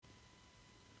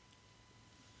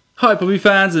Hi Bobby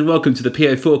fans and welcome to the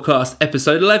PO Forecast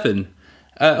episode 11.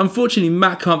 Unfortunately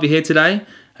Matt can't be here today.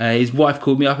 His wife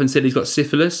called me up and said he's got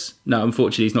syphilis. No,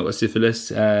 unfortunately he's not got syphilis.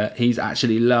 He's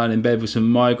actually lying in bed with some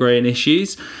migraine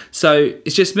issues. So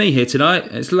it's just me here tonight.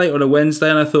 It's late on a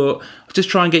Wednesday and I thought I'll just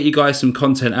try and get you guys some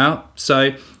content out.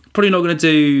 So probably not going to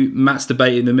do Matt's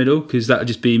debate in the middle because that would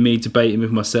just be me debating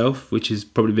with myself, which is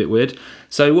probably a bit weird.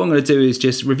 So what I'm going to do is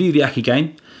just review the Aki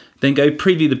game, then go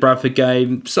preview the Bradford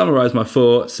game, summarise my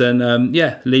thoughts, and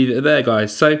leave it there,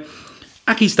 guys. So,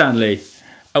 Aki Stanley,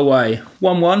 away,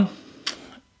 1-1.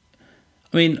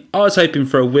 I mean, I was hoping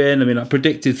for a win. I mean, I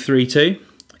predicted 3-2.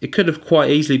 It could have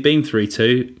quite easily been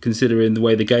 3-2, considering the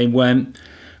way the game went.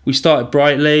 We started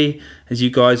brightly, as you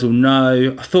guys all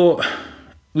know. I thought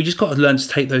we just got to learn to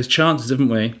take those chances, haven't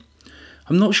we?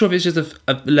 I'm not sure if it's just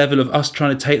a level of us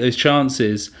trying to take those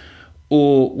chances,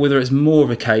 or whether it's more of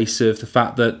a case of the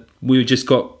fact that we just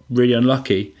got really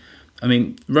unlucky. I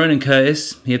mean, Ronan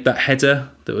Curtis, he had that header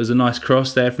that was a nice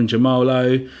cross there from Jamal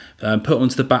Lowe, put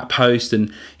onto the back post,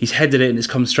 and he's headed it and it's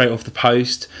come straight off the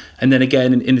post. And then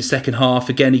again, in the second half,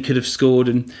 again, he could have scored.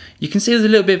 And you can see there's a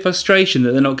little bit of frustration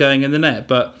that they're not going in the net.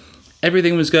 But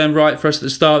everything was going right for us at the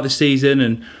start of the season,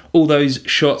 and all those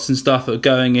shots and stuff that were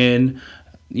going in,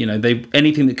 you know,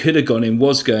 anything that could have gone in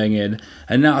was going in.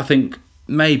 And now I think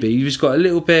maybe you've just got a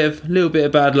little bit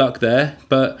of bad luck there,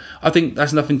 but I think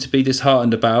that's nothing to be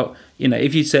disheartened about. You know,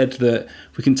 if you said that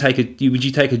would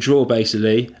you take a draw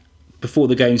basically before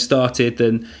the game started,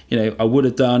 then you know I would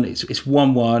have done. It's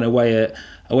 1-1 away at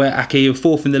Aki. We're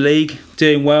fourth in the league,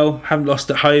 doing well. Haven't lost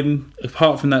at home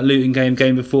apart from that Luton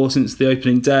game before since the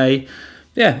opening day.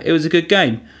 Yeah, it was a good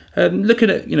game. Looking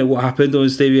at what happened,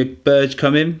 obviously we had Burge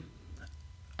come in.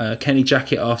 Kenny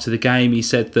Jackett after the game, he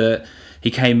said that he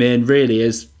came in really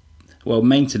as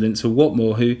maintenance for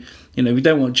Watmore, who we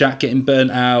don't want Jack getting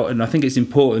burnt out, and I think it's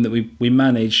important that we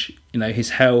manage his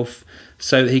health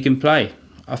so that he can play.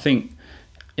 I think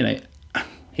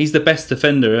he's the best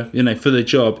defender for the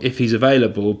job if he's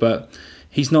available, but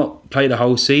he's not played a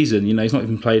whole season. He's not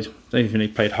even played. I don't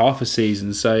even played half a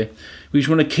season, so we just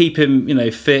want to keep him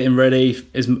fit and ready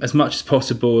as much as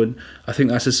possible, and I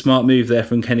think that's a smart move there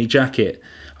from Kenny Jackett.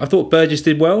 I thought Burgess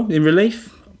did well in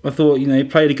relief. I thought, he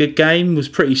played a good game, was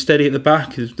pretty steady at the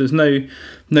back. There's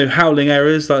no howling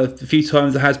errors like a few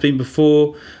times there has been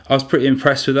before. I was pretty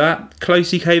impressed with that.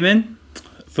 Closey came in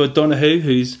for Donahue,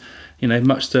 who's,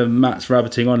 much to Matt's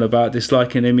rabbiting on about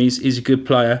disliking him, he's a good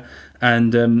player.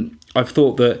 And I've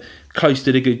thought that Close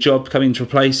did a good job coming to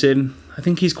replace him. I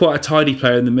think he's quite a tidy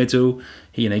player in the middle.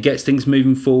 He, gets things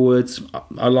moving forwards.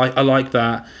 I like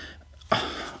that.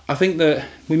 I think that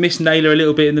we missed Naylor a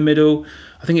little bit in the middle.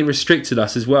 I think it restricted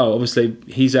us as well. Obviously,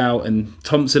 he's out, and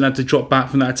Thompson had to drop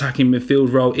back from that attacking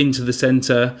midfield role into the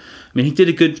centre. I mean, he did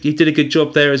a good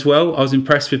job there as well. I was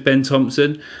impressed with Ben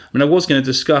Thompson. I mean, I was going to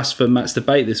discuss for Matt's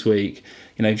debate this week,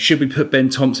 should we put Ben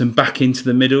Thompson back into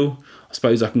the middle? I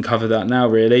suppose I can cover that now,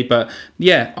 really. But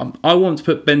yeah, I want to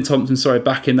put Ben Thompson,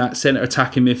 back in that centre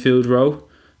attacking midfield role.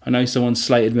 I know someone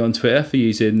slated me on Twitter for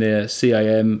using the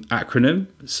CAM acronym,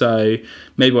 so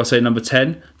maybe I'll say number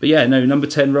 10. But yeah, no, number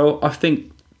 10 role, I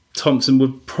think Thompson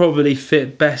would probably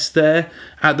fit best there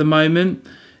at the moment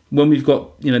when we've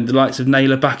got the likes of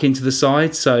Naylor back into the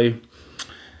side. So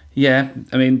yeah,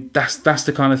 I mean that's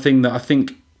the kind of thing that I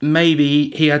think maybe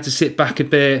he had to sit back a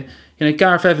bit.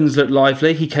 Gareth Evans looked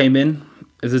lively. He came in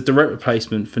as a direct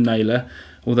replacement for Naylor,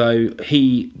 although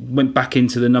he went back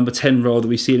into the number 10 role that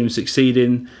we've seen him succeed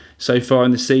in so far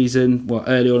in the season. Well,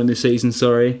 early on in the season,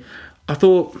 sorry. I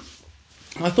thought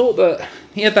that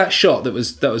he had that shot that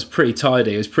was pretty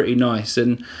tidy. It was pretty nice,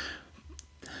 and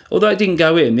although it didn't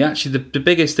go in, the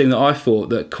biggest thing that I thought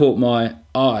that caught my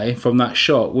eye from that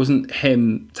shot wasn't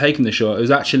him taking the shot. It was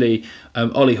actually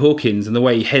Ollie Hawkins and the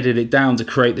way he headed it down to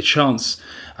create the chance.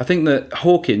 I think that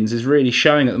Hawkins is really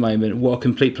showing at the moment what a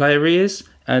complete player he is,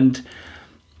 and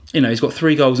he's got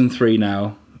 3 goals and 3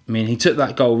 now. I mean, he took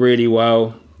that goal really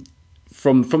well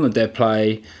from the dead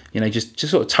play. Just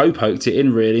sort of toe poked it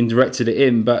in really and directed it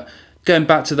in. But going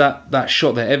back to that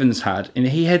shot that Evans had, and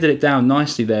he headed it down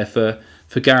nicely there for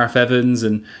Gareth Evans,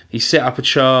 and he set up a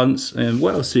chance. And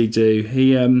what else did he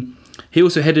do? He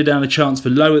also headed down a chance for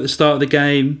Lowe at the start of the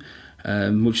game,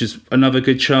 which is another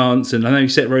good chance. And I know he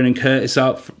set Ronan Curtis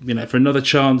up, for another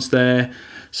chance there.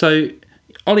 So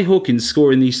Ollie Hawkins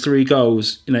scoring these 3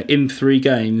 goals, in 3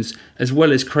 games, as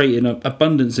well as creating an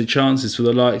abundance of chances for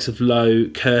the likes of Lowe,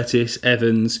 Curtis,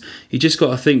 Evans. You just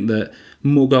got to think that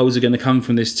more goals are going to come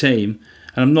from this team,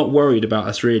 and I'm not worried about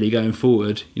us really going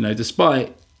forward.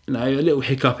 Despite a little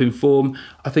hiccup in form,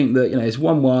 I think that it's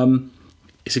 1-1.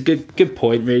 it's a good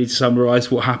point, really, to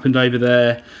summarise what happened over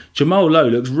there. Jamal Lowe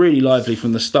looks really lively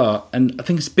from the start, and I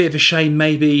think it's a bit of a shame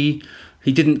maybe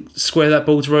he didn't square that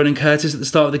ball to Ronan Curtis at the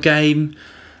start of the game.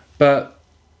 But,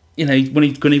 you know, when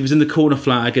he was in the corner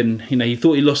flag and, you know, he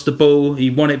thought he lost the ball, he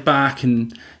won it back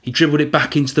and he dribbled it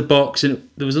back into the box, and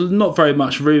there was not very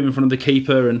much room in front of the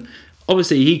keeper. And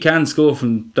obviously he can score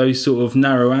from those sort of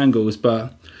narrow angles,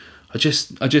 but I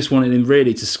just wanted him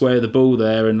really to square the ball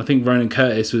there. And I think Ronan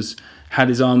Curtis had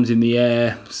his arms in the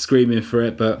air, screaming for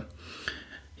it. But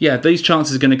yeah, these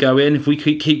chances are going to go in if we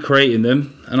keep creating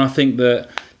them. And I think that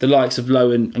the likes of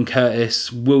Lowe and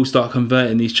Curtis will start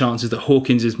converting these chances that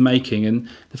Hawkins is making. And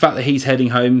the fact that he's heading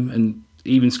home and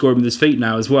even scoring with his feet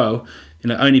now as well, you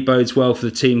know, only bodes well for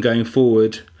the team going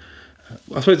forward.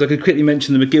 I suppose I could quickly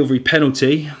mention the McGilvery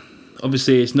penalty.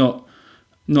 Obviously, it's not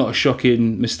a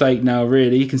shocking mistake now,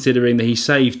 really, considering that he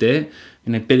saved it.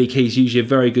 You know, Billy Key's usually a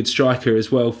very good striker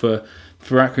as well for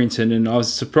Accrington, and I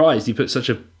was surprised he put such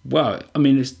a I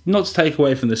mean, it's not to take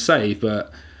away from the save,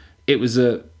 but it was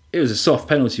a soft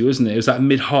penalty, wasn't it? It was that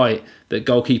mid-height that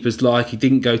goalkeepers like. He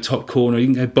didn't go top corner, he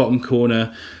didn't go bottom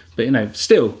corner, but, you know,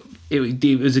 still,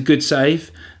 it was a good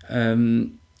save.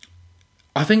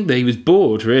 I think that he was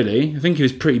bored, really. I think he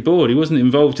was pretty bored. He wasn't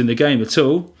involved in the game at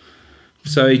all.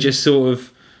 So he just sort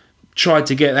of tried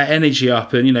to get that energy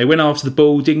up and, you know, went after the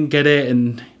ball, didn't get it,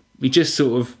 and he just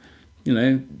sort of, you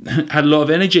know, had a lot of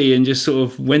energy and just sort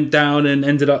of went down and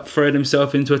ended up throwing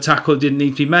himself into a tackle that didn't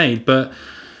need to be made. But,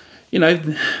 you know,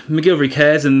 McGilvery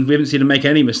cares, and we haven't seen him make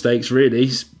any mistakes,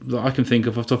 really, that I can think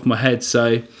of off the top of my head.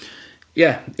 So,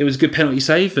 yeah, it was a good penalty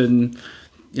save, and,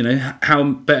 you know, how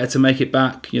better to make it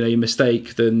back, you know, your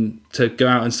mistake, than to go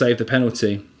out and save the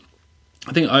penalty.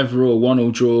 I think overall,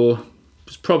 1-1 draw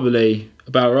was probably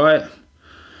about right.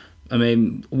 I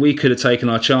mean, we could have taken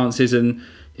our chances, and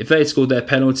if they had scored their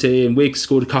penalty and we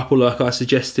scored a couple like I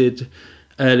suggested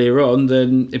earlier on,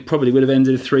 then it probably would have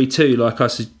ended 3-2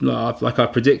 like I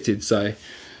predicted. So,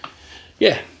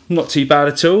 yeah, not too bad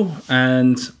at all,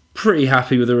 and pretty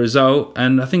happy with the result.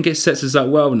 And I think it sets us up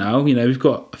well now. You know, we've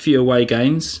got a few away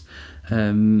games,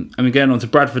 and we're going on to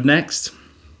Bradford next.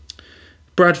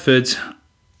 Bradford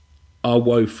are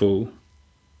woeful.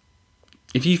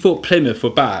 If you thought Plymouth were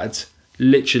bad,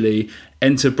 literally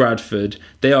enter Bradford.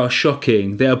 They are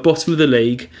shocking. They are bottom of the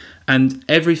league, and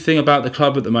everything about the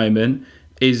club at the moment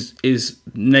is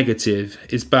negative,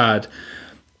 is bad.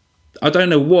 I don't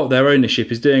know what their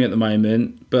ownership is doing at the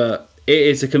moment, but it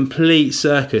is a complete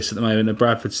circus at the moment at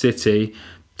Bradford City.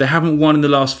 They haven't won in the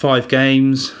last 5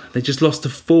 games. They just lost to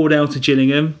 4-0 to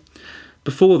Gillingham.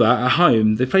 Before that, at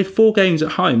home, they played 4 games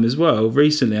at home as well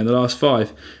recently in the last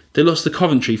 5. They lost to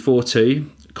Coventry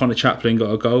 4-2. Connor Chaplin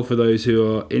got a goal for those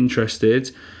who are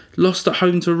interested. Lost at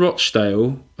home to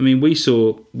Rochdale. I mean, we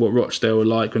saw what Rochdale were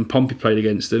like when Pompey played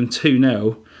against them,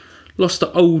 2-0. Lost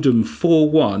to Oldham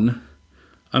 4-1.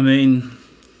 I mean,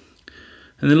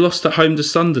 and then lost at home to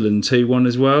Sunderland 2-1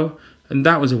 as well. And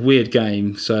that was a weird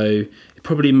game, so it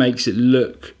probably makes it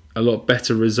look a lot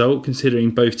better result,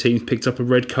 considering both teams picked up a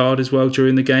red card as well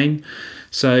during the game.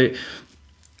 So,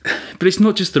 but it's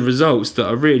not just the results that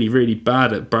are really, really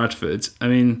bad at Bradford. I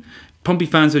mean, Pompey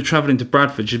fans who are travelling to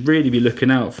Bradford should really be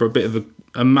looking out for a bit of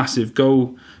a massive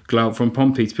goal glut from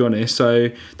Pompey, to be honest. So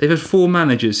they've had 4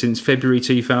 managers since February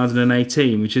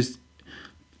 2018, which is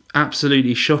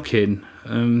absolutely shocking.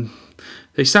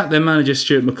 They sacked their manager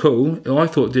Stuart McCall, who I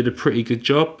thought did a pretty good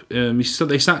job.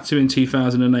 They sacked him in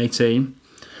 2018.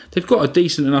 They've got a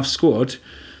decent enough squad,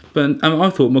 but I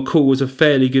thought McCall was a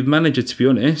fairly good manager, to be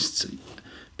honest.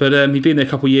 But he'd been there a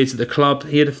couple of years at the club.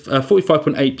 He had a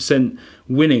 45.8%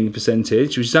 winning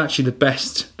percentage, which is actually the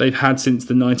best they've had since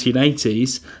the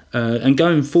 1980s. And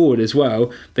going forward as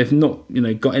well, they've not,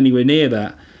 got anywhere near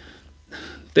that.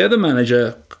 The other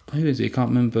manager, who is he? I can't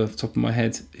remember off the top of my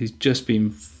head. Who's just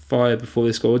been fired before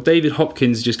this goal. David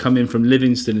Hopkins has just come in from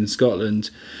Livingston in Scotland.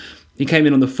 He came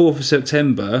in on the 4th of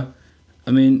September.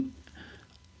 I mean,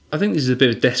 I think this is a bit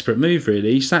of a desperate move,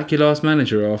 really. You sack your last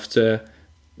manager after,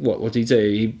 what did he do?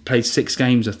 He played 6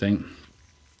 games, I think.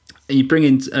 And you bring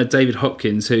in David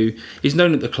Hopkins, who is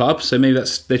known at the club, so maybe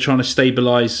they're trying to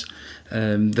stabilise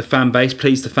the fan base,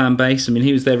 please the fan base. I mean,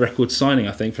 he was their record signing,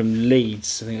 I think, from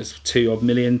Leeds. I think it was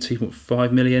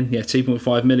 2.5 million. Yeah,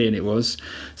 2.5 million it was.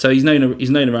 So he's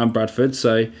known around Bradford,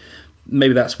 so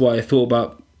maybe that's why I thought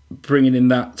about bringing in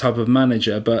that type of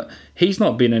manager, but he's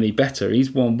not been any better.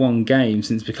 He's won 1 game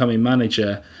since becoming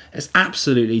manager. It's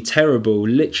absolutely terrible,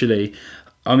 literally.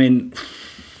 I mean,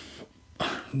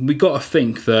 we got to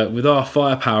think that with our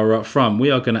firepower up front,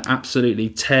 we are going to absolutely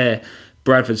tear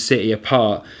Bradford City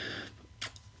apart.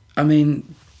 I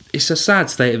mean, it's a sad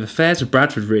state of affairs with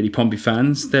Bradford, really, Pompey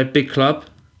fans. They're a big club.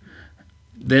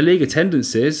 Their league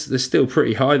attendances, they're still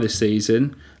pretty high this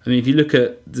season. I mean, if you look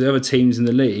at the other teams in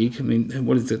the league, I mean,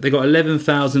 what is it? They got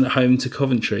 11,000 at home to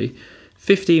Coventry,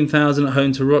 15,000 at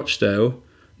home to Rochdale,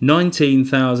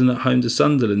 19,000 at home to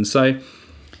Sunderland. So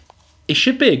it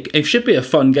should be a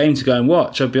fun game to go and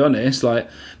watch. I'll be honest. Like,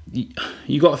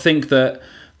 you got to think that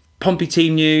Pompey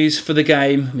team news for the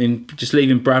game. I mean, just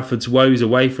leaving Bradford's woes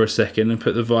away for a second and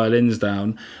put the violins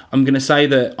down. I'm going to say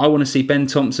that I want to see Ben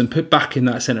Thompson put back in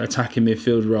that centre attacking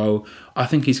midfield role. I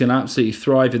think he's going to absolutely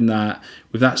thrive in that,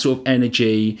 with that sort of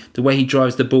energy, the way he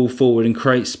drives the ball forward and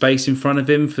creates space in front of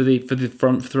him for the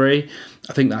front three.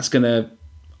 I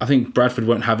think Bradford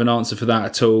won't have an answer for that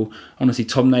at all. I want to see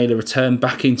Tom Naylor return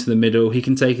back into the middle. He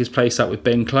can take his place up with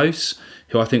Ben Close,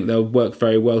 who I think they'll work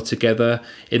very well together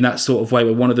in that sort of way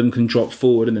where one of them can drop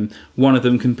forward and then one of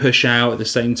them can push out at the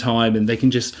same time, and they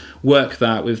can just work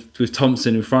that with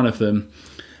Thompson in front of them.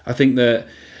 I think that,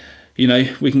 you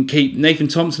know, we can keep Nathan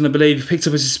Thompson, I believe, picked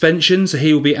up a suspension, so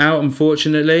he will be out,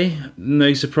 unfortunately.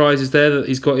 No surprises there that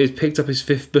he's picked up his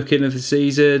 5th booking of the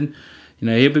season. You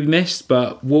know, he'll be missed,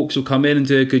 but Walks will come in and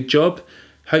do a good job.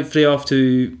 Hopefully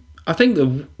I think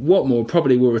the Watmore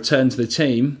probably will return to the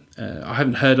team. I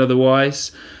haven't heard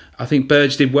otherwise. I think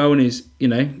Burge did well in his,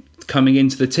 coming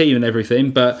into the team and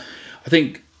everything, but I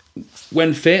think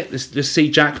when fit, let's see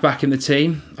Jack back in the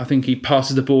team. I think he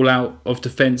passes the ball out of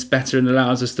defence better and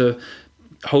allows us to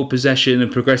hold possession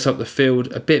and progress up the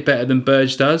field a bit better than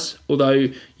Burge does. Although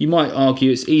you might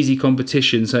argue it's easy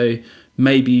competition, so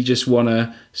maybe you just want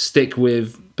to stick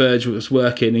with Burge what's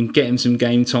working and get him some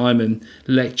game time and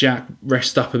let Jack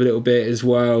rest up a little bit as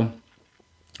well.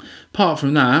 Apart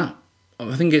from that,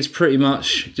 I think it's pretty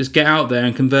much just get out there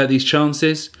and convert these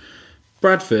chances.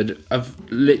 Bradford have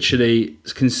literally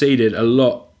conceded a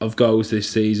lot of goals this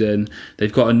season.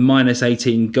 They've got a minus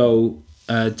 18 goal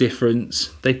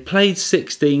difference. They've played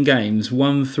 16 games,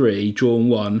 won 3, drawn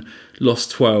 1,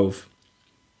 lost 12.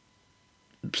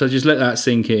 So just let that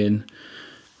sink in.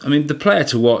 I mean, the player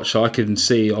to watch I can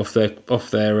see off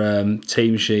their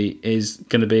team sheet is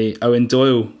going to be Owen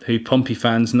Doyle, who Pompey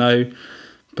fans know.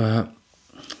 But,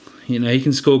 he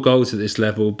can score goals at this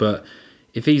level. But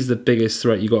if he's the biggest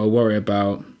threat you've got to worry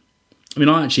about... I mean,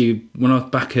 when I was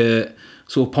back at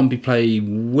sort of Pompey play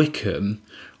Wickham,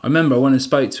 I remember I went and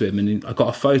spoke to him and I got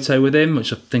a photo with him,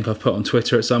 which I think I've put on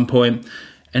Twitter at some point.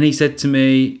 And he said to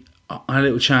me, I had a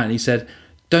little chat, and he said,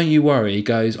 "Don't you worry," he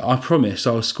goes, "I promise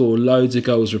I'll score loads of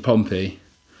goals for Pompey."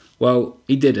 Well,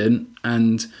 he didn't,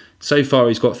 and so far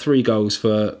he's got 3 goals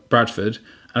for Bradford,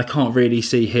 and I can't really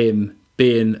see him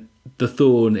being the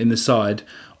thorn in the side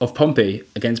of Pompey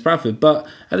against Bradford. But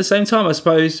at the same time, I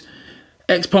suppose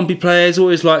ex-Pompey players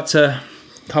always like to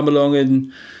come along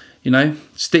and,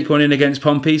 stick one in against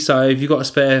Pompey. So if you've got a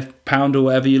spare £1 or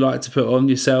whatever you like to put on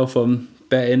yourself on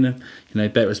betting,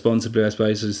 bet responsibly, I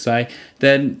suppose, as I say,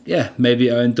 then,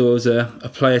 maybe Owen Doyle's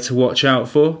a player to watch out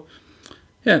for.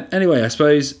 Yeah, anyway, I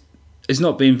suppose it's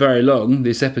not been very long,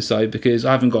 this episode, because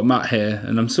I haven't got Matt here,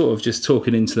 and I'm sort of just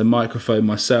talking into the microphone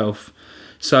myself.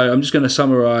 So I'm just going to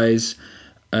summarise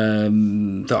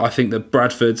that I think the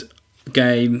Bradford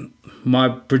game, my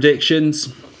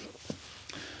predictions...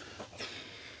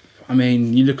 I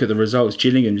mean, you look at the results,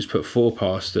 Gillingham just put 4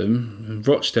 past them,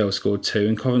 Rochdale scored 2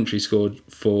 and Coventry scored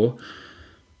 4.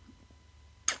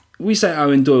 We say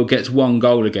Owen Doyle gets 1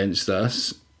 goal against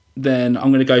us, then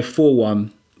I'm going to go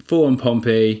 4-1. 4-1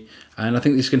 Pompey, and I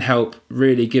think this can help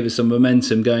really give us some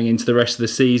momentum going into the rest of the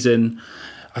season.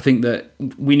 I think that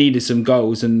we needed some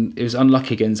goals, and it was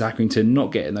unlucky against Accrington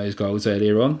not getting those goals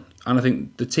earlier on. And I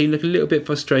think the team look a little bit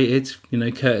frustrated.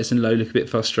 Curtis and Lowe look a bit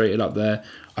frustrated up there.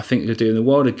 I think they're doing the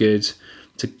world of good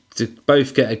to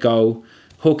both get a goal.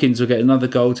 Hawkins will get another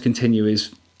goal to continue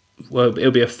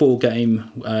it'll be a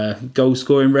 4-game goal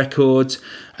scoring record.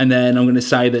 And then I'm going to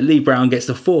say that Lee Brown gets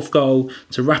the 4th goal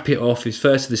to wrap it off, his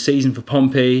first of the season for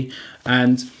Pompey.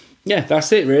 And yeah,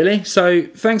 that's it really. So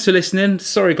thanks for listening.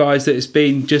 Sorry guys that it's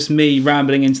been just me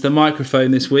rambling into the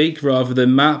microphone this week rather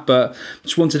than Matt, but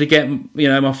just wanted to get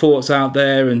my thoughts out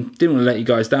there and didn't want to let you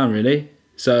guys down really.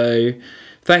 So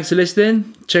thanks for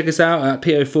listening. Check us out at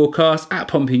PO Forecast, at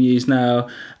Pompey News Now,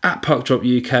 at Puck Drop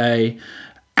UK,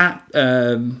 at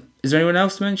is there anyone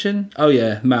else to mention? Oh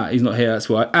yeah, Matt, he's not here, that's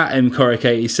why. At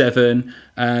MCorrick87.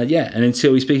 And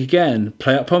until we speak again,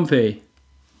 play up Pompey.